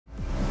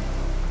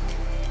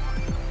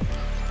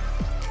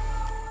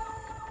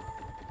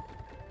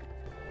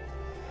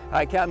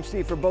Hi, Capt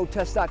Steve for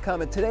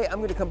BoatTEST.com, and today I'm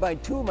going to combine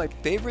two of my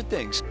favorite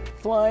things,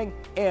 flying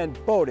and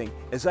boating,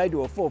 as I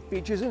do a full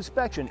features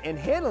inspection and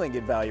handling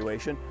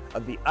evaluation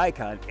of the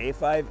Icon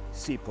A5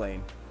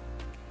 seaplane.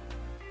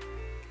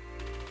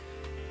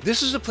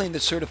 This is a plane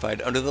that's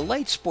certified under the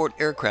light sport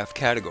aircraft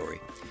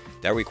category.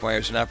 That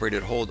requires an operator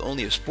to hold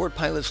only a sport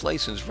pilot's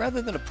license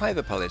rather than a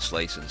private pilot's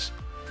license.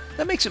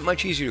 That makes it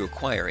much easier to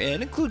acquire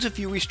and includes a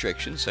few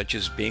restrictions, such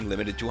as being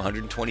limited to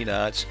 120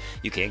 knots,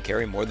 you can't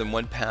carry more than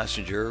one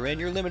passenger, and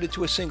you're limited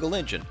to a single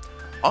engine,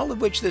 all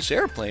of which this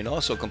airplane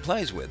also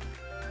complies with.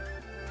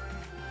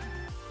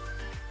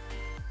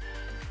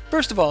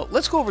 First of all,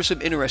 let's go over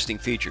some interesting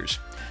features.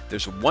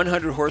 There's a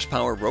 100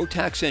 horsepower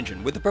Rotax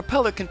engine with the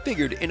propeller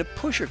configured in a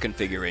pusher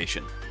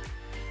configuration.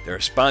 There are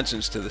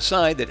sponsons to the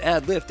side that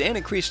add lift and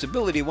increase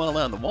stability while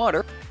on the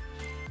water.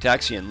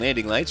 Taxi and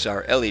landing lights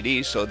are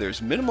LEDs, so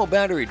there's minimal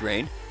battery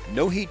drain,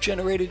 no heat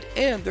generated,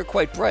 and they're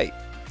quite bright.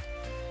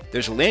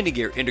 There's a landing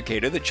gear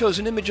indicator that shows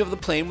an image of the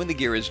plane when the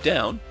gear is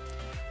down.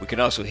 We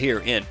can also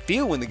hear and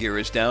feel when the gear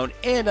is down,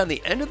 and on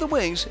the end of the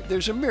wings,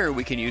 there's a mirror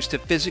we can use to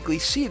physically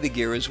see the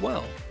gear as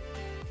well.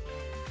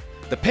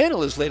 The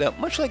panel is laid out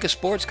much like a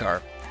sports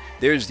car.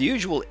 There's the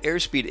usual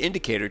airspeed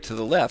indicator to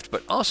the left,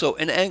 but also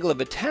an angle of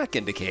attack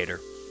indicator.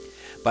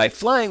 By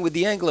flying with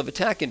the angle of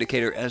attack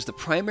indicator as the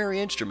primary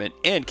instrument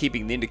and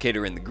keeping the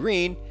indicator in the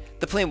green,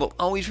 the plane will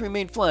always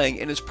remain flying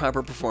in its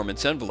proper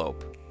performance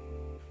envelope.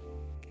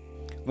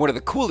 One of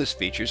the coolest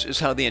features is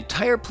how the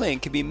entire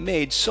plane can be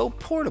made so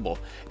portable,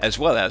 as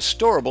well as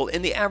storable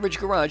in the average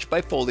garage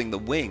by folding the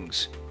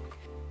wings.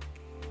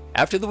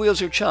 After the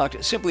wheels are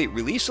chocked, simply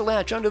release the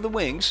latch under the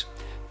wings,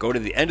 go to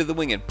the end of the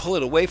wing and pull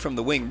it away from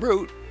the wing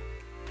root,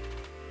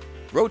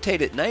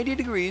 rotate it 90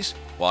 degrees,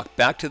 walk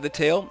back to the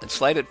tail and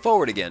slide it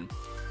forward again.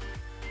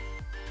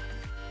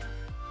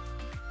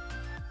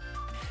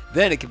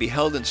 Then it can be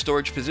held in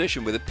storage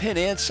position with a pin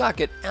and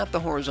socket at the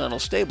horizontal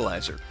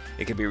stabilizer.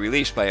 It can be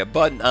released by a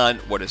button on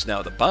what is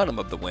now the bottom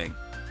of the wing.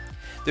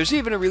 There's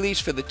even a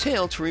release for the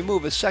tail to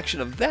remove a section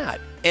of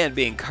that, and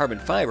being carbon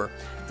fiber,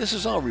 this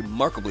is all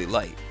remarkably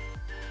light.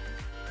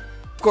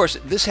 Of course,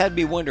 this had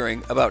me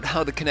wondering about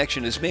how the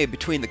connection is made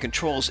between the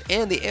controls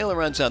and the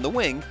ailerons on the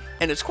wing,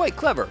 and it's quite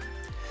clever.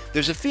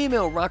 There's a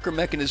female rocker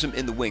mechanism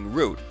in the wing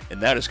root,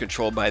 and that is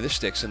controlled by the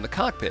sticks in the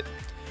cockpit.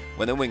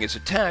 When the wing is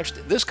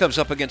attached, this comes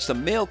up against a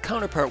male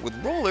counterpart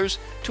with rollers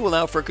to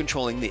allow for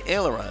controlling the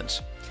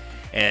ailerons.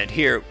 And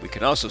here we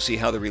can also see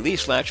how the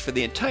release latch for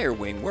the entire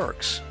wing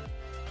works.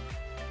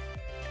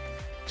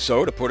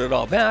 So to put it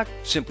all back,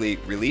 simply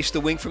release the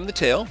wing from the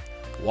tail,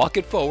 walk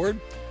it forward,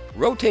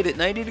 rotate it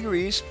 90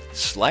 degrees,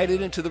 slide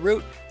it into the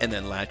root, and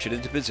then latch it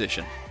into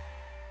position.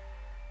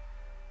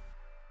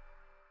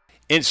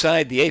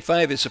 Inside, the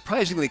A5 is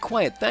surprisingly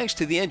quiet thanks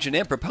to the engine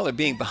and propeller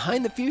being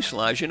behind the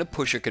fuselage in a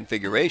pusher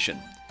configuration.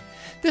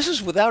 This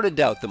is without a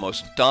doubt the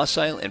most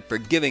docile and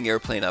forgiving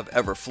airplane I've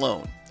ever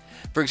flown.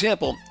 For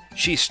example,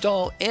 she's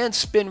stall and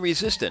spin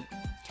resistant.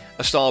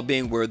 A stall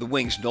being where the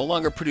wings no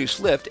longer produce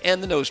lift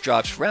and the nose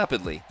drops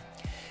rapidly.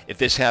 If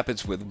this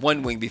happens with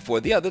one wing before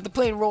the other, the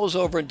plane rolls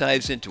over and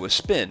dives into a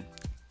spin.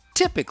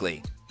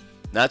 Typically.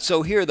 Not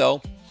so here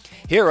though.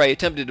 Here I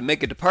attempted to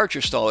make a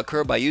departure stall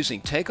occur by using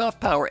takeoff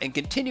power and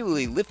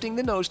continually lifting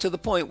the nose to the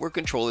point where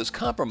control is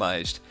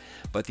compromised.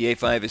 But the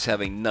A5 is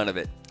having none of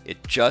it.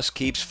 It just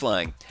keeps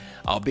flying,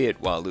 albeit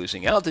while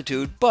losing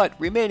altitude, but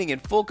remaining in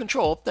full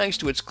control thanks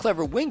to its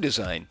clever wing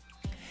design.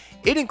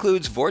 It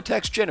includes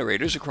vortex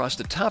generators across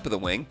the top of the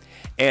wing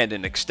and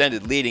an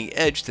extended leading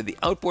edge to the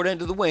outboard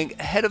end of the wing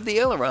ahead of the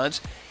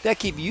ailerons that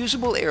keep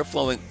usable air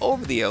flowing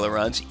over the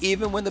ailerons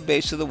even when the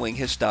base of the wing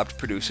has stopped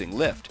producing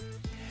lift.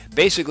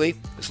 Basically,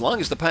 as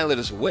long as the pilot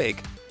is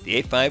awake,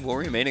 the A5 will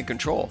remain in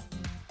control.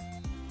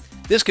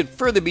 This could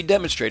further be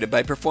demonstrated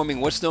by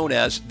performing what's known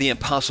as the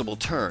impossible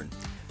turn,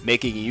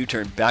 making a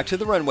U-turn back to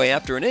the runway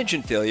after an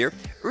engine failure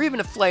or even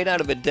a flight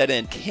out of a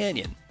dead-end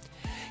canyon.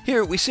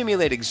 Here we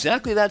simulate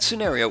exactly that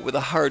scenario with a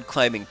hard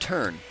climbing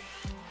turn.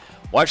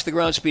 Watch the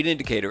ground speed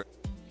indicator.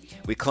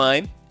 We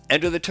climb,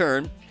 enter the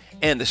turn,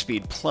 and the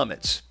speed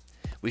plummets.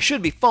 We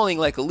should be falling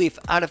like a leaf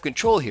out of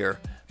control here,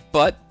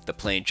 but the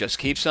plane just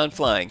keeps on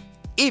flying,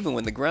 even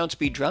when the ground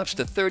speed drops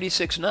to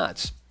 36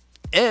 knots.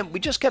 And we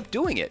just kept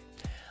doing it.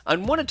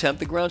 On one attempt,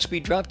 the ground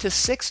speed dropped to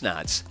 6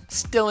 knots,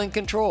 still in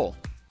control.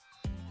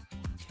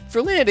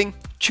 For landing,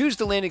 choose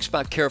the landing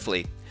spot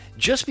carefully.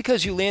 Just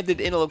because you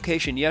landed in a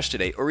location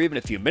yesterday or even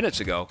a few minutes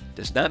ago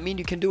does not mean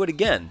you can do it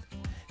again.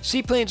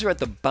 Seaplanes are at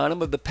the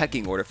bottom of the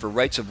pecking order for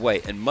rights of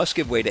way and must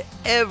give way to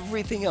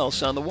everything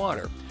else on the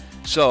water.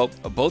 So,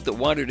 a boat that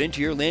wandered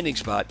into your landing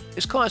spot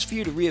is cause for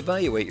you to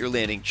reevaluate your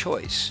landing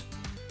choice.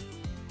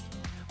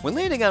 When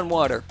landing on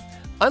water,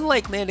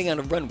 unlike landing on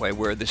a runway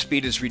where the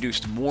speed is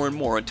reduced more and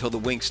more until the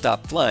wings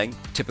stop flying,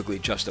 typically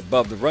just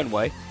above the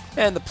runway,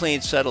 and the plane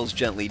settles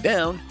gently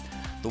down,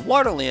 the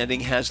water landing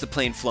has the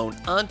plane flown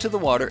onto the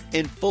water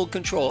in full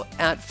control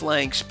at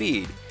flying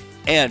speed,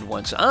 and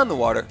once on the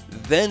water,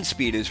 then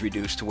speed is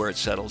reduced to where it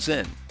settles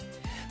in.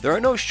 There are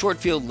no short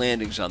field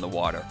landings on the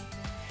water.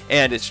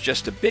 And it's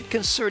just a bit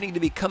concerning to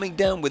be coming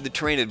down with the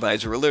terrain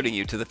advisor alerting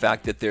you to the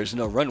fact that there's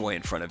no runway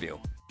in front of you.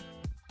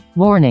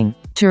 Warning,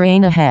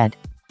 terrain ahead.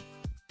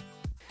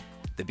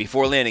 The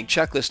before landing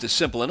checklist is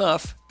simple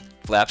enough.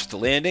 Flaps to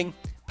landing,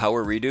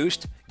 power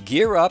reduced,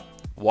 gear up,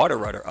 water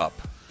rudder up.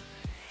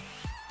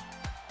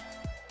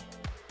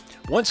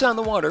 Once on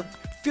the water,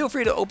 feel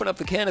free to open up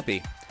the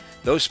canopy.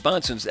 Those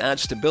sponsons add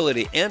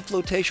stability and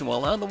flotation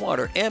while on the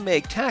water and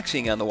make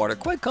taxiing on the water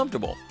quite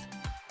comfortable.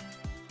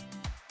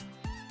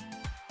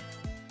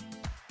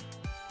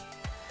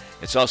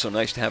 It's also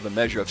nice to have a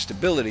measure of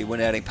stability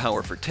when adding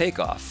power for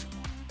takeoff.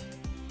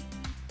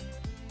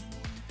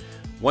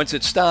 Once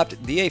it's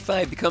stopped, the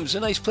A5 becomes a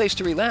nice place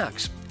to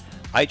relax.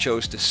 I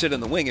chose to sit on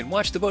the wing and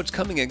watch the boats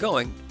coming and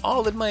going,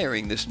 all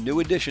admiring this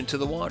new addition to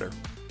the water.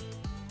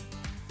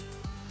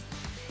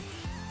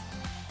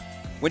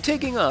 When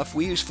taking off,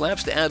 we use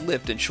flaps to add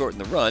lift and shorten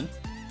the run,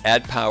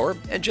 add power,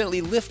 and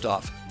gently lift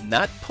off,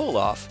 not pull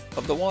off,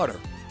 of the water.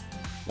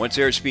 Once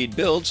airspeed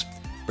builds,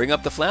 bring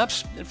up the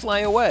flaps and fly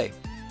away.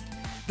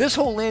 This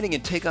whole landing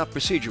and takeoff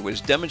procedure was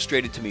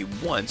demonstrated to me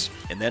once,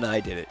 and then I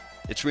did it.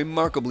 It's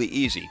remarkably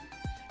easy.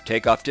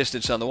 Takeoff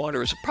distance on the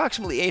water is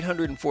approximately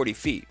 840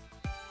 feet.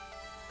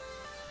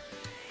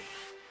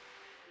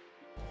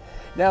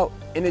 Now,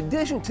 in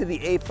addition to the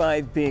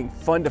A5 being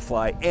fun to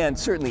fly and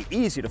certainly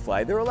easy to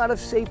fly, there are a lot of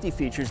safety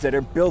features that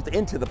are built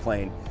into the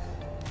plane.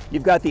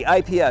 You've got the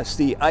IPS,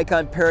 the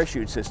Icon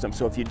parachute system,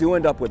 so if you do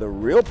end up with a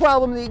real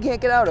problem that you can't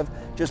get out of,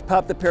 just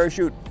pop the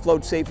parachute,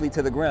 float safely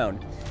to the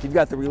ground. You've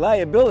got the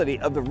reliability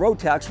of the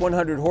Rotax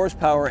 100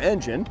 horsepower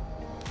engine.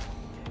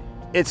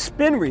 It's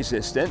spin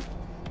resistant,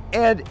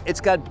 and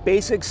it's got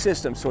basic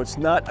systems, so it's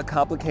not a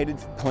complicated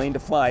plane to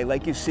fly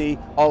like you see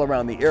all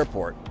around the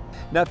airport.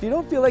 Now, if you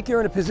don't feel like you're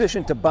in a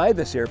position to buy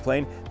this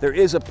airplane, there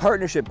is a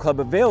partnership club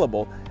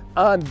available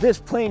on this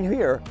plane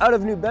here out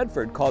of New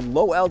Bedford called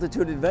Low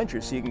Altitude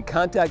Adventures. So you can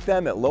contact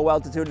them at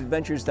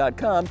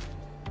lowaltitudeadventures.com,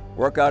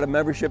 work out a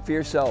membership for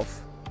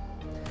yourself.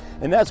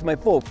 And that's my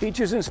full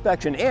features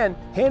inspection and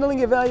handling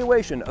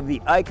evaluation of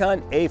the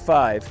Icon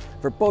A5.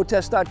 For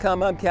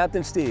BoatTEST.com, I'm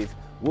Captain Steve.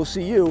 We'll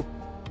see you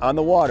on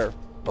the water,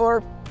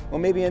 or well,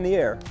 maybe in the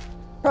air.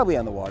 Probably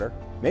on the water,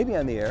 maybe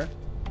on the air,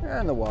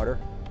 on the water,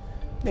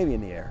 maybe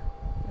in the air.